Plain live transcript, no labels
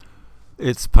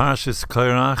It's Parshas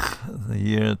Korach, the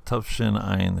year Tavshin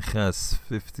Ayin Ches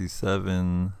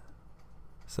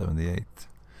 5778.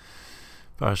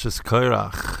 Parshas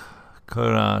Korach.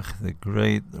 Korach, the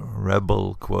great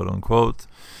rebel, quote unquote.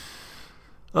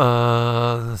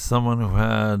 Someone who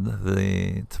had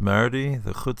the temerity,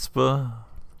 the chutzpah,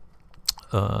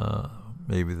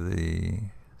 maybe the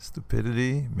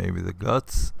stupidity, maybe the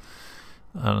guts.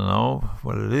 I don't know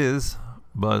what it is,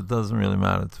 but it doesn't really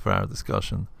matter for our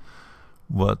discussion.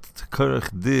 What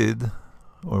Korach did,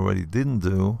 or what he didn't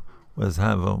do, was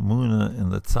have a munah in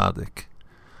the tzaddik.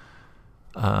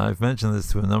 I've mentioned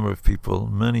this to a number of people.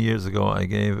 Many years ago, I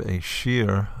gave a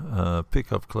shir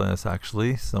pickup class,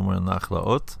 actually, somewhere in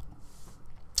Nachlaot.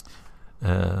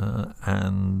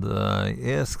 And I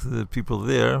asked the people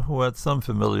there who had some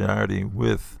familiarity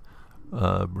with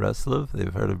Breslov.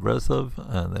 They've heard of Breslov,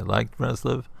 and they liked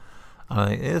Breslov.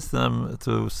 I asked them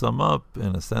to sum up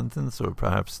in a sentence, or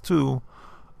perhaps two,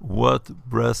 what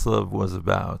Breslov was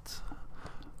about.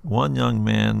 One young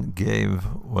man gave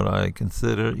what I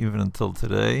consider, even until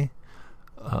today,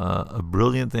 a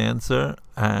brilliant answer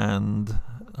and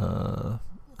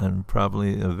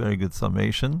probably a very good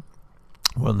summation.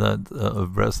 One that of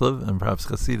Breslov and perhaps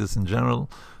Hasidus in general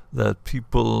that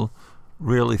people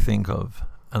rarely think of,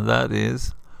 and that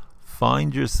is,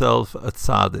 find yourself a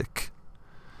tzaddik,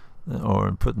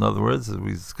 or put in other words, as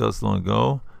we discussed long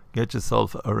ago, get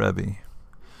yourself a rebbe.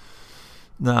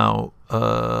 Now,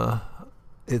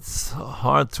 it's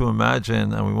hard to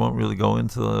imagine, and we won't really go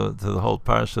into the whole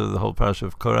parsha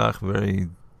of Korach. Very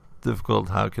difficult.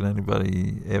 How can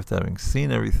anybody, after having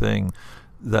seen everything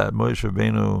that Moshe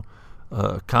Rabbeinu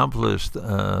accomplished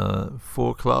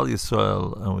for Klal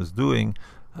Yisrael and was doing,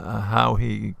 how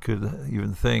he could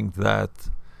even think that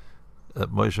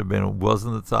Moshe Rabbeinu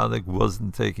wasn't a tzaddik,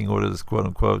 wasn't taking orders, quote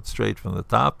unquote, straight from the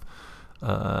top.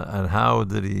 And how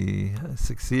did he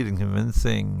succeed in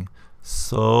convincing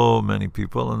so many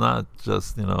people, and not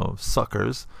just,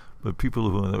 suckers, but people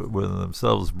who were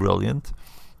themselves brilliant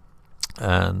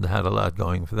and had a lot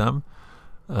going for them.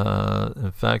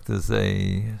 In fact, there's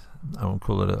I won't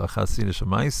call it a Hasidic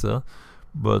Maisa,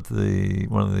 but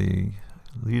one of the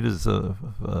leaders of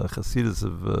Hasidus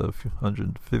of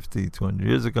 150, 200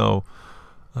 years ago,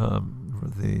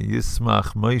 the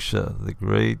Yismach Moshe, the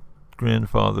great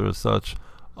grandfather as such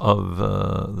of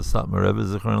the Satmar Rebbe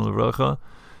Zichron Livracha,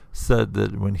 said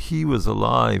that when he was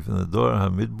alive in the Dor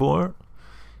HaMidbar,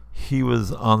 he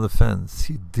was on the fence.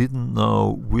 He didn't know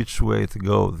which way to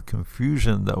go. The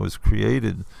confusion that was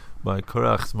created by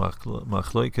Korach's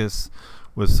machloikis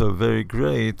was so very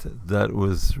great that it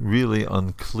was really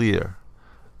unclear.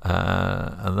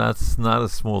 And that's not a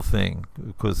small thing,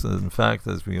 because in fact,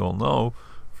 as we all know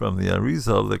from the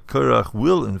Arizal, that Korach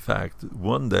will in fact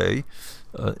one day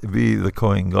be the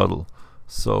Kohen Gadol.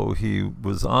 So he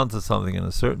was onto something in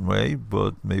a certain way,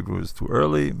 but maybe it was too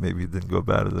early, maybe he didn't go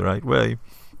about it the right way.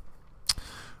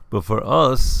 But for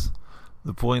us,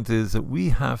 the point is that we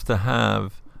have to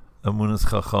have Emunas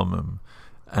Chachamim,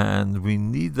 and we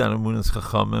need that Emunas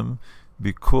Chachamim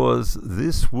because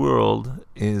this world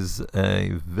is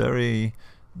a very,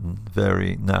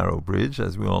 very narrow bridge,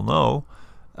 as we all know,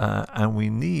 and we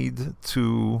need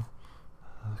to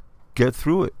get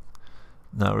through it.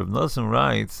 Now, Reb Nosson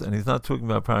writes, and he's not talking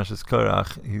about Parashas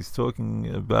Korach, he's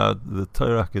talking about the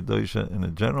Torah Kedosha in a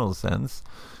general sense,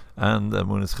 and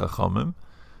Emunas Chachamim,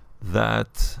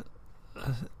 that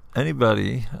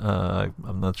anybody,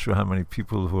 I'm not sure how many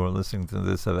people who are listening to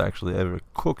this have actually ever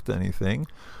cooked anything,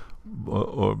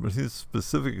 or his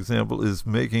specific example is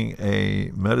making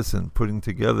a medicine, putting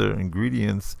together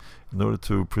ingredients in order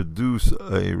to produce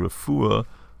a refuah,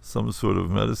 some sort of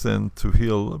medicine to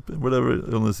heal whatever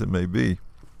illness it may be.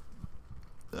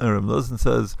 And Reb Nosson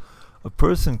says a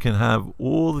person can have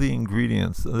all the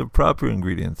ingredients, the proper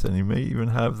ingredients, and he may even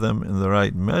have them in the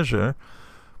right measure,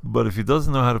 but if he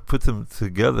doesn't know how to put them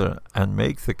together and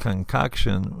make the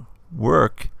concoction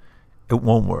work, it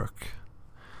won't work.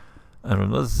 And Reb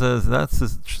Nosson says that's the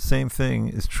same thing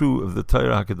is true of the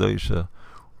Torah HaKadosha.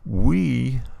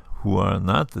 We who are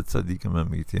not the tzaddikim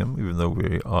amitim, even though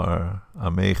we are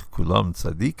ameich kulam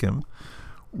tzaddikim,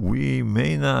 we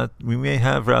may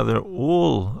have rather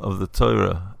all of the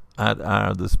Torah at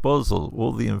our disposal,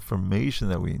 all the information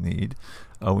that we need,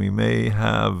 and we may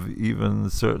have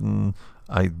even certain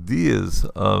ideas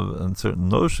and certain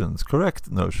notions,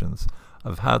 correct notions,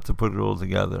 of how to put it all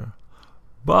together.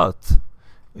 But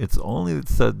it's only the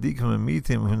tzaddikim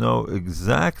amitim who know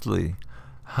exactly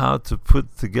how to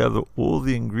put together all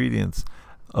the ingredients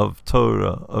of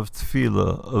Torah, of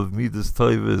Tefillah, of Midas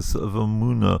Toivus, of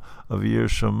Amunah, of Yer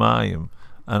Shamayim,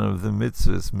 and of the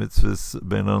mitzvahs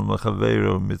bein adam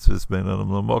l'chaveiro, mitzvahs bein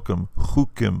adam l'mokum,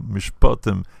 chukim,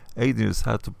 mishpatim, edus,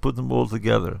 how to put them all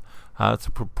together, how to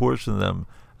proportion them,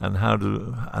 and how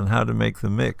to make the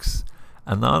mix,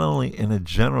 and not only in a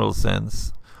general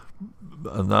sense,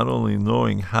 not only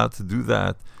knowing how to do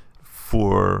that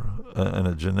for in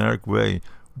a generic way,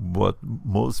 what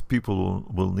most people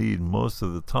will need most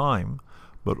of the time,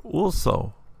 but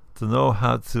also to know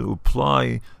how to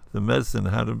apply the medicine,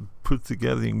 how to put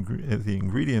together the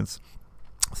ingredients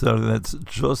so that's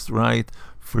just right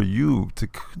for you to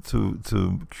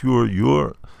cure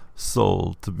your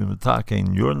soul, to be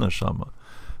mitaken your neshama.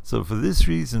 So for this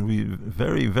reason, we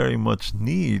very, very much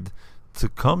need to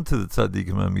come to the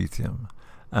tzaddikim amitiyim.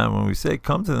 And when we say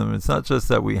come to them, it's not just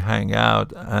that we hang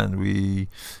out and we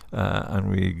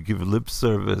give lip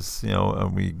service,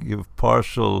 and we give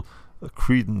partial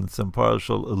credence and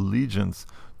partial allegiance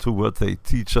to what they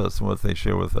teach us and what they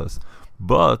share with us,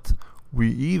 but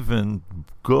we even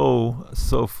go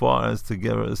so far as to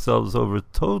give ourselves over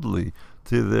totally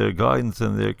to their guidance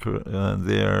and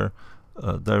their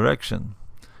direction.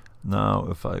 Now,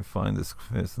 if I find this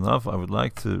fast enough, I would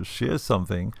like to share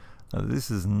something. Now, this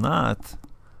is not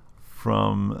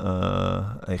from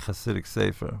a Hasidic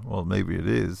Sefer. Well, maybe it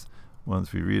is.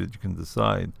 Once we read it, you can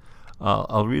decide.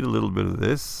 I'll read a little bit of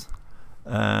this,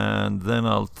 and then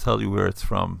I'll tell you where it's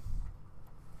from.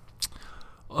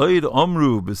 Oid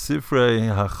Omru b'Sifrei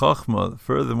HaChachma.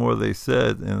 Furthermore, they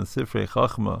said in the Sifrei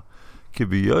Chachma, Ki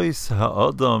b'yois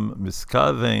ha'adam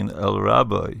miskavein el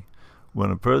Rabbi. When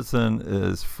a person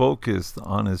is focused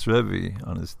on his Rebbe,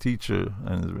 on his teacher,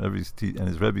 and his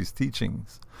Rebbe's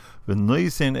teachings,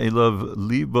 v'noisen elav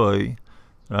liboy,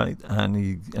 right, and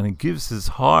he gives his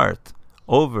heart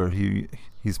over.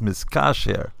 He's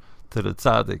miskasher to the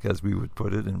tzaddik, as we would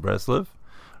put it in Breslev,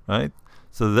 right?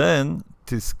 So then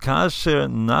tiskasher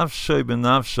nafshay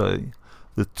benafshay,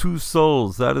 the two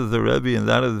souls, that of the Rebbe and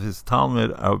that of his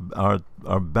Talmud, are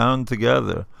bound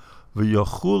together.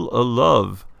 V'yachul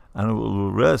alav, and it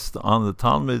will rest on the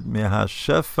Talmud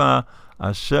mehashefa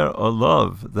asher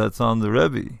alav, that's on the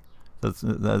Rebbe. That's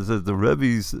the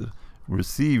Rebbe's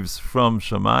receives from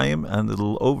Shamayim, and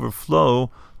it'll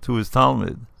overflow to his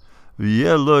Talmud.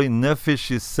 V'yeloi nefesh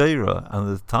yisera, and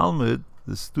the Talmud,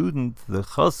 the student, the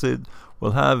chassid,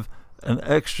 will have an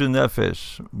extra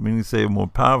nefesh, meaning say a more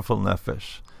powerful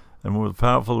nefesh, a more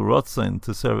powerful rotzen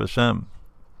to serve Hashem.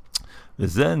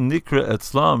 V'zen nikra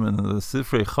etzlam, in the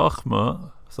Sifrei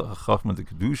Chachma de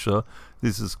Kedusha,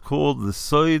 this is called the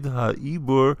Soid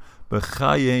HaIbur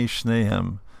B'chayei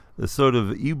Shnehem, the sort of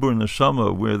Ibur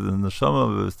Neshama, where the Neshama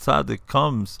of a tzaddik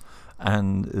comes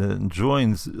and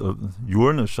joins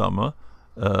your Neshama,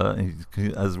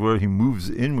 as where he moves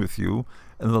in with you,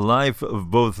 in the life of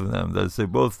both of them. That is, say,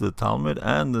 both the Talmud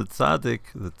and the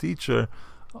tzaddik, the teacher,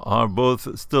 are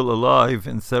both still alive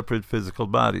in separate physical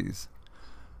bodies.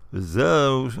 This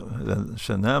is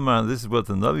what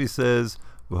the Navi says,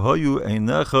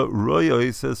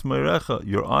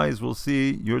 your eyes will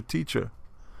see your teacher.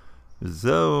 They,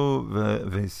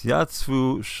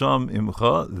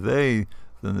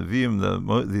 the Nevi'im, the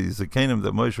Zakenim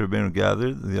that Moshe Rabbeinu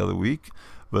gathered the other week,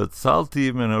 but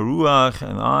Salti min Ruach,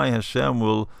 and I, Hashem,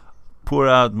 will pour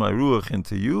out my Ruach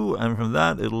into you, and from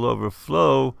that it'll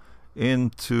overflow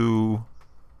into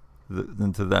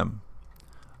them.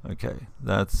 Okay,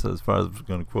 that's as far as I'm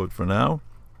going to quote for now.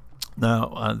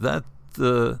 Now, that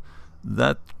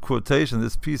quotation,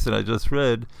 this piece that I just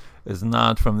read, is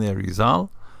not from the Arizal,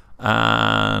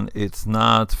 and it's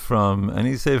not from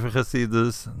any Sefer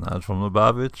Chasidus, not from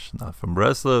Lubavitch, not from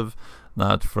Breslev,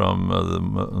 not from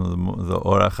the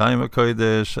Orach Chaim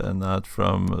HaKodesh, and not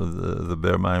from the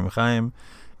Ber Mayim Chaim.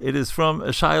 It is from a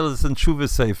Shailas and Tshuva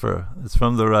Sefer. It's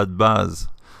from the Radbaz,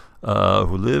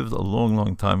 who lived a long,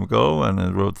 long time ago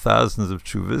and wrote thousands of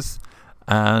Tshuvas,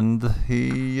 and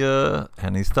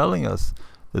he's telling us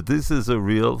that this is a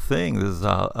real thing. This is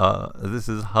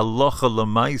halacha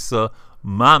lemaisa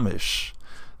mamish,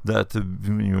 that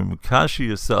when you makashi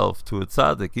yourself to a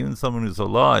tzaddik, even someone who's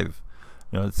alive,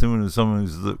 someone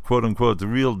who's the quote unquote the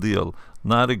real deal,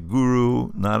 not a guru,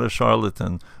 not a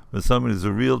charlatan, but someone who's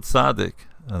a real tzaddik.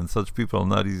 And such people are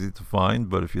not easy to find,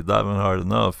 but if you dive in hard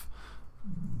enough,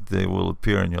 they will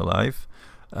appear in your life.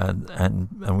 And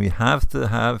we have to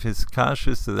have his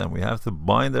kashis to them. We have to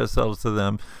bind ourselves to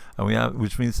them,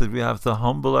 which means that we have to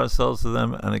humble ourselves to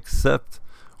them and accept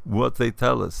what they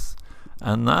tell us,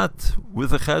 and not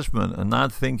with a cheshbon, and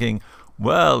not thinking,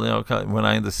 well, when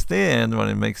I understand, when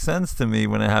it makes sense to me,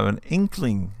 when I have an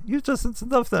inkling, it's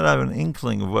enough that I have an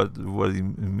inkling of what he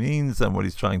means and what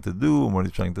he's trying to do and what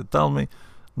he's trying to tell me.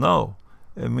 No,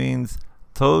 it means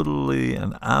totally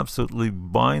and absolutely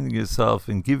binding yourself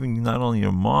and giving not only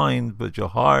your mind but your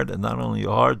heart, and not only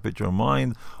your heart but your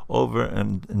mind over,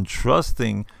 and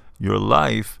entrusting your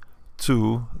life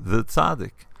to the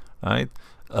tzaddik, right?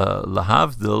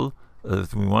 Lahavdil,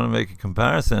 if we want to make a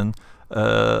comparison,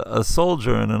 a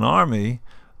soldier in an army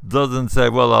doesn't say,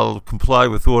 "Well, I'll comply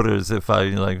with orders if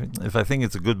I think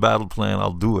it's a good battle plan,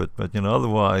 I'll do it." But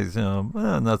otherwise, I'm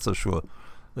not so sure.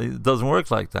 It doesn't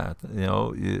work like that.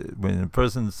 When a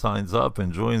person signs up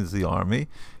and joins the army,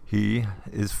 he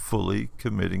is fully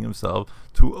committing himself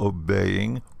to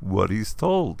obeying what he's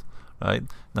told. Right?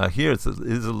 Now here it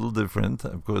is a little different.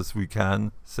 Of course, we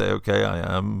can say, okay,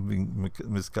 I am being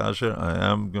miskasher, I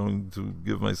am going to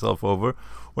give myself over,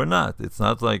 or not. It's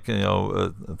not like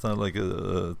it's not like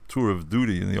a tour of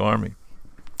duty in the army.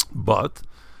 But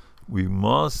we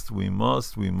must, for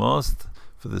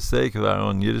the sake of our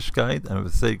own Yiddishkeit and for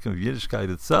the sake of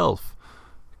Yiddishkeit itself,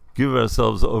 give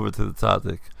ourselves over to the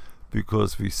tzaddik,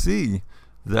 because we see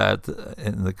that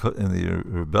in the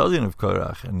rebellion of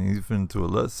Korach, and even to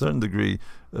a certain degree,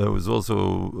 was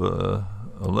also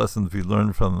a lesson that we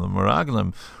learned from the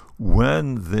Meraglim,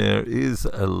 when there is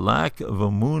a lack of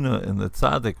emunah in the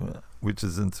tzaddik, which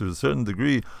is to a certain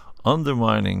degree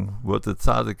undermining what the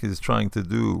tzaddik is trying to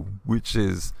do, which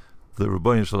is the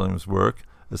Rebbeinu Shalom's work,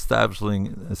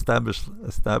 establishing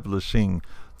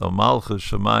the Malchus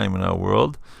Shemaim in our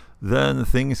world, then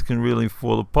things can really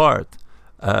fall apart.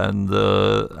 And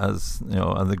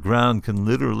and the ground can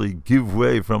literally give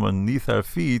way from underneath our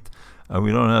feet, and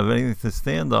we don't have anything to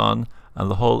stand on, and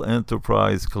the whole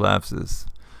enterprise collapses.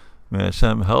 May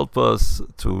Hashem help us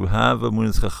to have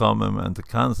Emunas Chachamim and to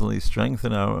constantly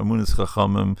strengthen our Emunas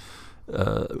Chachamim,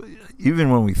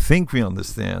 even when we think we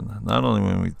understand. Not only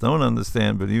when we don't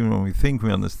understand, but even when we think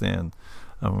we understand.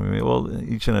 And may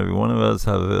each and every one of us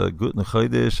have a good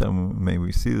Chodesh, and may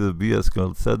we see the Bias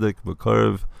Kol Tzedek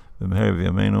B'Karev.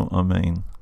 Amen.